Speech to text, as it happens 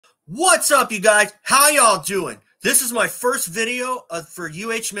What's up, you guys? How y'all doing? This is my first video for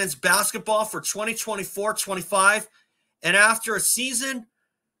UH men's basketball for 2024-25. And after a season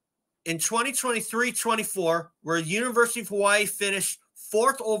in 2023-24, where University of Hawaiʻi finished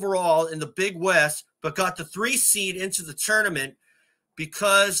 4th overall in the Big West, but got the 3 seed into the tournament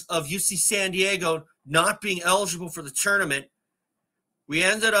because of UC San Diego not being eligible for the tournament, we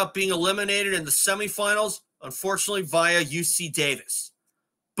ended up being eliminated in the semifinals, unfortunately, via UC Davis.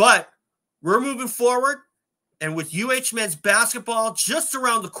 But we're moving forward, and with UH men's basketball just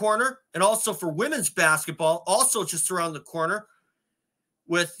around the corner, and also for women's basketball also just around the corner,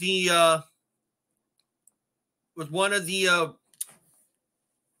 with the one of the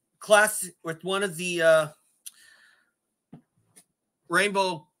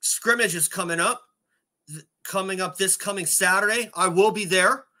rainbow scrimmages coming up this coming Saturday. I will be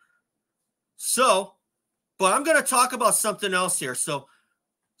there. So, but I'm going to talk about something else here.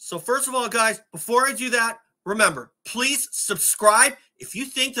 So first of all, guys, before I do that, remember, please subscribe if you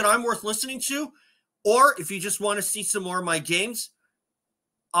think that I'm worth listening to, or if you just want to see some more of my games.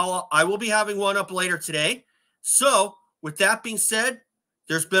 I will be having one up later today. So with that being said,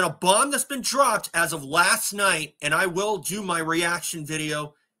 there's been a bomb that's been dropped as of last night, and I will do my reaction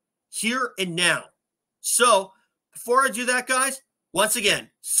video here and now. So before I do that, guys, once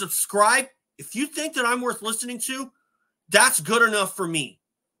again, subscribe. If you think that I'm worth listening to, that's good enough for me.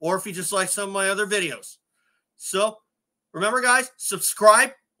 Or if you just like some of my other videos. So remember, guys,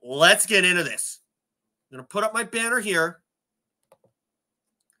 subscribe. Let's get into this. I'm going to put up my banner here.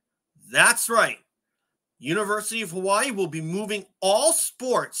 That's right. University of Hawaiʻi will be moving all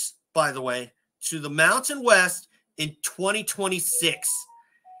sports, by the way, to the Mountain West in 2026.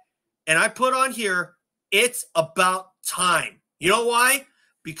 And I put on here, it's about time. You know why?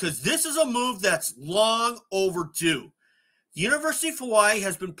 Because this is a move that's long overdue. The University of Hawaiʻi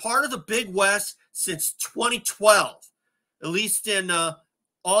has been part of the Big West since 2012, at least in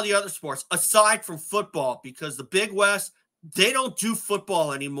all the other sports, aside from football, because the Big West, they don't do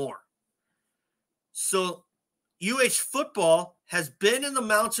football anymore. So UH football has been in the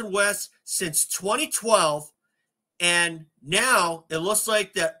Mountain West since 2012, and now it looks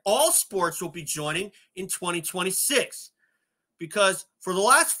like that all sports will be joining in 2026, because for the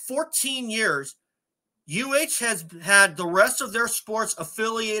last 14 years, UH has had the rest of their sports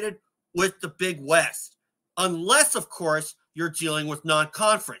affiliated with the Big West, unless, of course, you're dealing with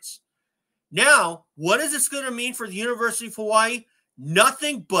non-conference. Now, what is this going to mean for the University of Hawaiʻi?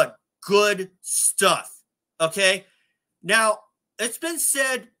 Nothing but good stuff, okay? Now, it's been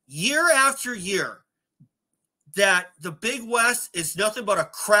said year after year that the Big West is nothing but a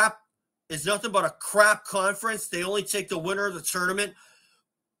crap conference. They only take the winner of the tournament,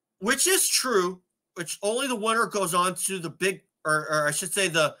 which is true. Which only the winner goes on to the big, or I should say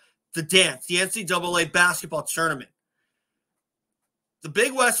the dance, the NCAA basketball tournament. The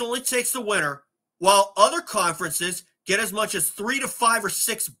Big West only takes the winner, while other conferences get as much as 3 to 5 or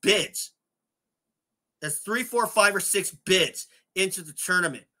 6 bids. That's 3, 4, 5, or 6 bids into the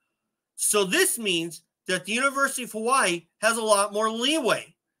tournament. So this means that the University of Hawaiʻi has a lot more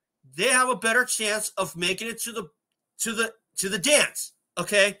leeway. They have a better chance of making it to the dance.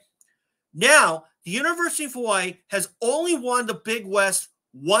 Okay. Now, the University of Hawaiʻi has only won the Big West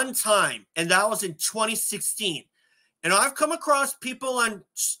one time, and that was in 2016. And I've come across people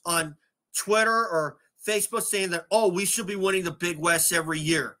on Twitter or Facebook saying that, oh, we should be winning the Big West every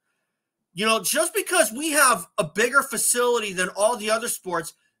year. You know, just because we have a bigger facility than all the other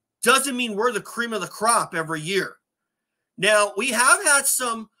sports doesn't mean we're the cream of the crop every year. Now, we have had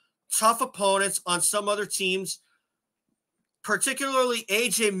some tough opponents on some other teams, particularly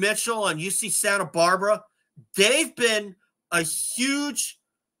A.J. Mitchell on UC Santa Barbara. They've been a huge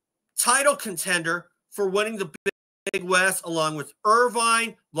title contender for winning the Big West, along with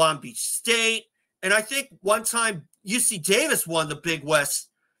Irvine, Long Beach State, and I think one time UC Davis won the Big West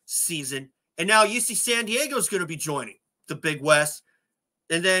season, and now UC San Diego is going to be joining the Big West.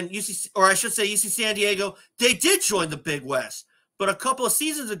 And then UC San Diego, they did join the Big West, but a couple of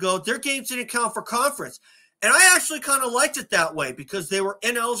seasons ago, their games didn't count for conference. And I actually kind of liked it that way because they were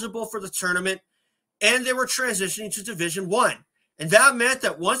ineligible for the tournament and they were transitioning to Division I. And that meant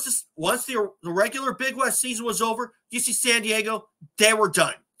that once the regular Big West season was over, UC San Diego, they were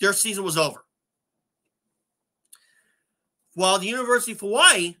done. Their season was over. While the University of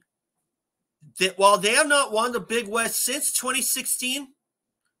Hawaiʻi, while they have not won the Big West since 2016,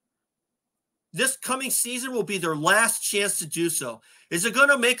 this coming season will be their last chance to do so. Is it going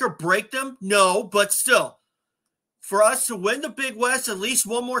to make or break them? No, but still, for us to win the Big West at least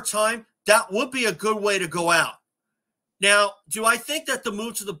one more time, that would be a good way to go out. Now, do I think that the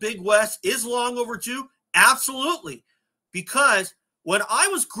move to the Big West is long overdue? Absolutely. Because when I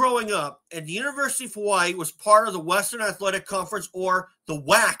was growing up, and the University of Hawaii was part of the Western Athletic Conference, or the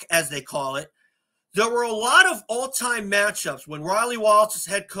WAC as they call it, there were a lot of all-time matchups. When Riley Wallace was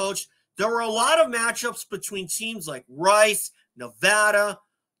head coach, there were a lot of matchups between teams like Rice, Nevada,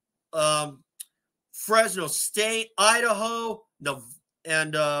 Fresno State, Idaho,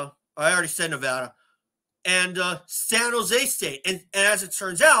 and I already said Nevada, and San Jose State. And as it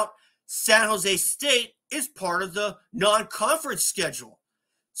turns out, San Jose State is part of the non-conference schedule.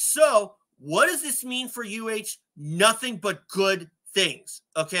 So what does this mean for UH? Nothing but good things,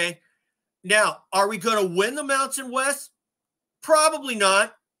 okay? Now, are we going to win the Mountain West? Probably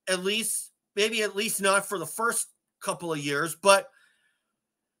not, maybe at least not for the first couple of years. But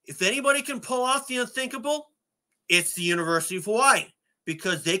if anybody can pull off the unthinkable, it's the University of Hawaii,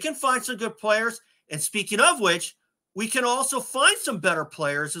 because they can find some good players. And speaking of which, we can also find some better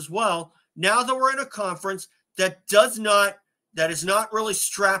players as well now that we're in a conference that is not really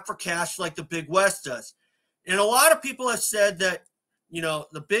strapped for cash like the Big West does. And a lot of people have said that,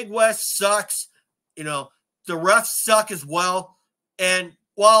 the Big West sucks. The refs suck as well. And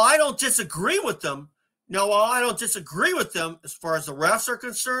while I don't disagree with them, as far as the refs are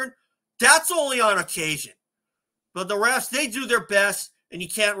concerned, that's only on occasion. But the refs, they do their best, and you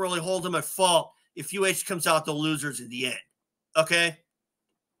can't really hold them at fault if UH comes out the losers in the end. Okay?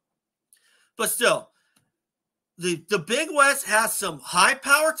 But still, the Big West has some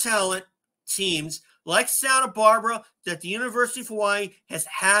high-power talent teams like Santa Barbara that the University of Hawaii has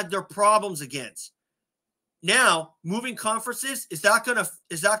had their problems against. Now, moving conferences, is that gonna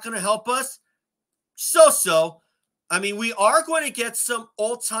help us? So. I mean, we are going to get some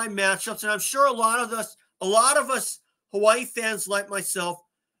old-time matchups, and I'm sure a lot of us Hawaii fans like myself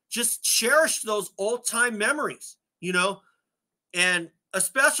just cherish those old-time memories, and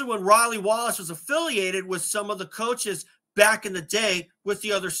especially when Riley Wallace was affiliated with some of the coaches back in the day with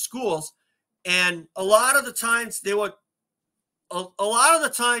the other schools. And a lot of the times the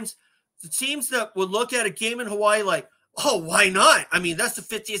teams that would look at a game in Hawaii like, oh, why not? I mean, that's the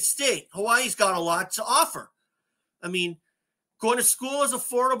 50th state. Hawaii's got a lot to offer. I mean, going to school is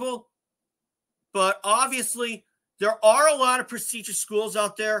affordable, but obviously there are a lot of prestigious schools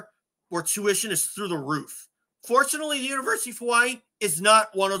out there where tuition is through the roof. Fortunately, the University of Hawaii is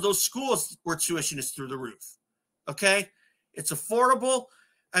not one of those schools where tuition is through the roof. Okay? It's affordable.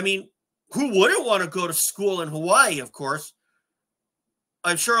 I mean, who wouldn't want to go to school in Hawaii, of course?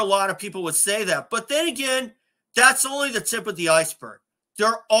 I'm sure a lot of people would say that. But then again, that's only the tip of the iceberg.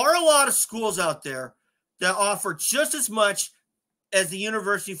 There are a lot of schools out there that offer just as much as the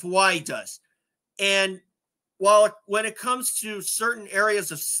University of Hawaii does. And when it comes to certain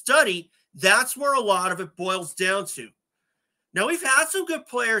areas of study, that's where a lot of it boils down to. Now, we've had some good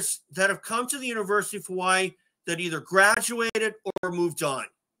players that have come to the University of Hawaii that either graduated or moved on.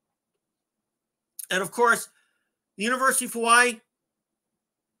 And, of course, the University of Hawaii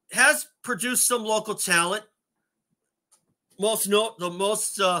has produced some local talent. The most notable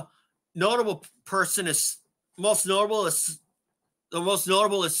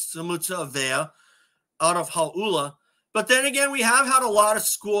is Samuta Avea out of Hau'ula. But then again, we have had a lot of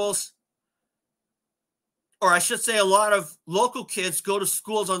schools, or I should say a lot of local kids go to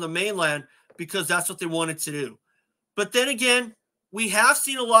schools on the mainland because that's what they wanted to do. But then again, we have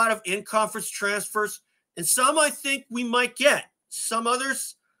seen a lot of in-conference transfers, and some I think we might get. Some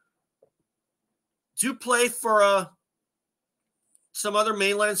others do play for some other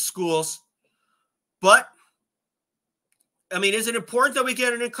mainland schools. But, I mean, is it important that we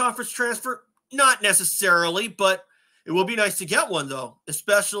get an in-conference transfer? Not necessarily, but it will be nice to get one, though,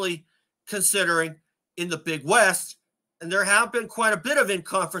 especially considering in the Big West, and there have been quite a bit of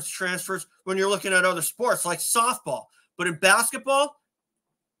in-conference transfers when you're looking at other sports like softball. But in basketball,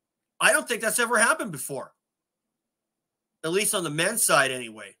 I don't think that's ever happened before, at least on the men's side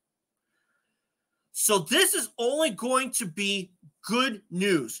anyway. So this is only going to be good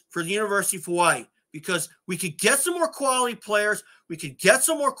news for the University of Hawaii because we could get some more quality players. We could get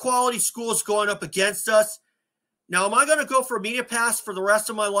some more quality schools going up against us. Now, am I going to go for a media pass for the rest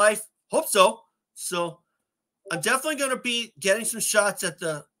of my life? Hope so. So I'm definitely going to be getting some shots at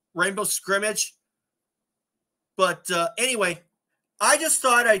the Rainbow Scrimmage. But anyway, I just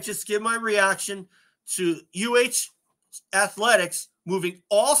thought I'd just give my reaction to UH athletics moving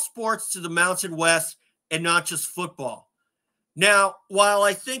all sports to the Mountain West and not just football. Now, while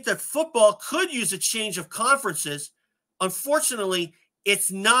I think that football could use a change of conferences, unfortunately,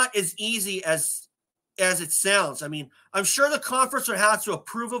 it's not as easy as it sounds. I mean, I'm sure the conference would have to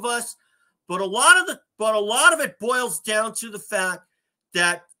approve of us, but a lot But a lot of it boils down to the fact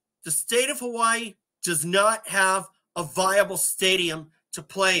that the state of Hawaii does not have a viable stadium to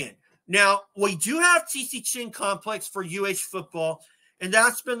play in. Now, we do have TC Ching Complex for UH football, and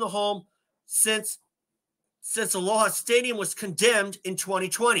that's been the home since Aloha Stadium was condemned in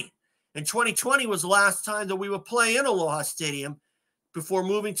 2020. And 2020 was the last time that we would play in Aloha Stadium before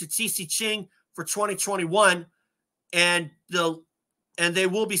moving to TC Ching for 2021. And they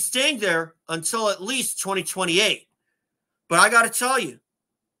will be staying there until at least 2028. But I got to tell you,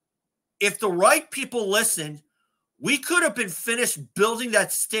 if the right people listened, we could have been finished building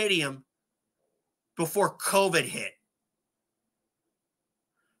that stadium before COVID hit.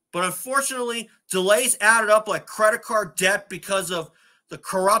 But unfortunately, delays added up like credit card debt because of the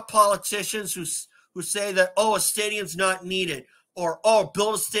corrupt politicians who say that, oh, a stadium's not needed, or, oh,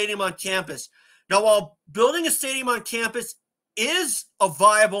 build a stadium on campus. Now, while building a stadium on campus is a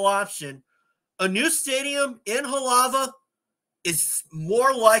viable option, a new stadium in Halava is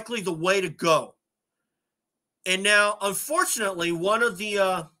more likely the way to go. And now, unfortunately, one of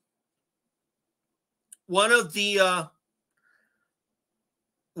the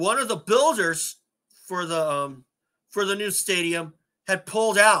builders for the new stadium had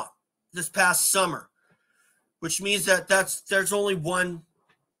pulled out this past summer, which means that there's only one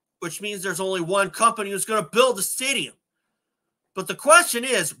company who's going to build the stadium. But the question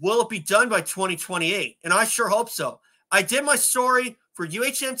is, will it be done by 2028? And I sure hope so. I did my story for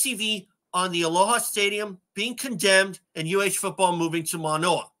UHMTV on the Aloha Stadium being condemned and UH football moving to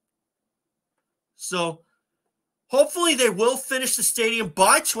Manoa. So hopefully they will finish the stadium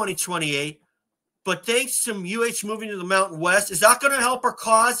by 2028. But thanks to UH moving to the Mountain West, is that going to help our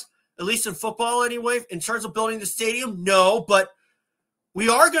cause, at least in football anyway, in terms of building the stadium? No, but we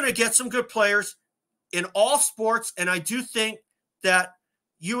are going to get some good players in all sports, and I do think that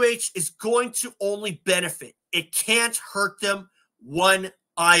UH is going to only benefit. It can't hurt them one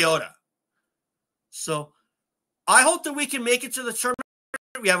iota. So I hope that we can make it to the tournament.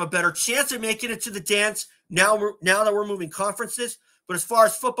 We have a better chance of making it to the dance now that we're moving conferences. But as far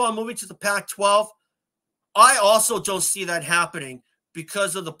as football moving to the Pac-12, I also don't see that happening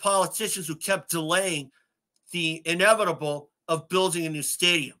because of the politicians who kept delaying the inevitable of building a new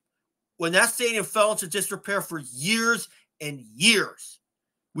stadium. When that stadium fell into disrepair for years and years,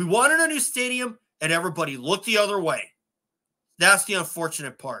 we wanted a new stadium and everybody looked the other way. That's the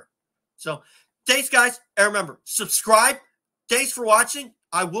unfortunate part. So thanks, guys. And remember, subscribe. Thanks for watching.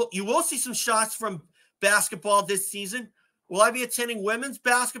 You will see some shots from basketball this season. Will I be attending women's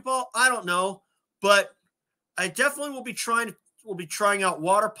basketball? I don't know, but I definitely will be trying out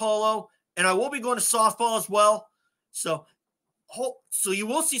water polo, and I will be going to softball as well. So you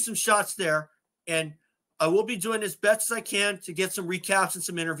will see some shots there, and I will be doing as best as I can to get some recaps and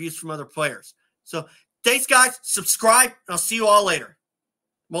some interviews from other players. So thanks, guys. Subscribe, and I'll see you all later.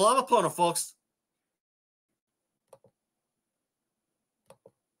 Malama Pono, folks.